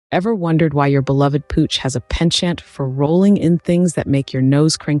Ever wondered why your beloved pooch has a penchant for rolling in things that make your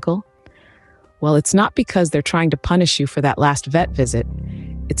nose crinkle? Well, it's not because they're trying to punish you for that last vet visit.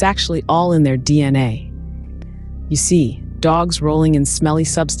 It's actually all in their DNA. You see, dogs rolling in smelly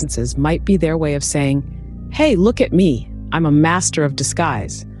substances might be their way of saying, "Hey, look at me, I'm a master of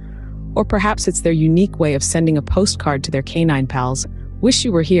disguise." Or perhaps it's their unique way of sending a postcard to their canine pals, "Wish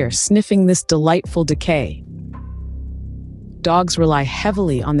you were here, sniffing this delightful decay." Dogs rely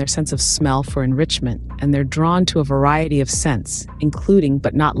heavily on their sense of smell for enrichment, and they're drawn to a variety of scents, including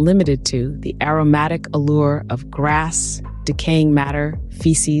but not limited to the aromatic allure of grass, decaying matter,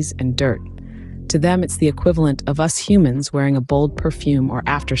 feces, and dirt. To them, it's the equivalent of us humans wearing a bold perfume or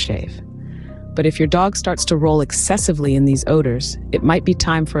aftershave. But if your dog starts to roll excessively in these odors, it might be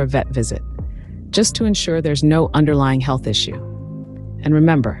time for a vet visit, just to ensure there's no underlying health issue. And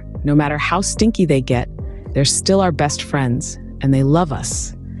remember, no matter how stinky they get, they're still our best friends, and they love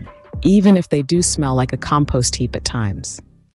us, even if they do smell like a compost heap at times.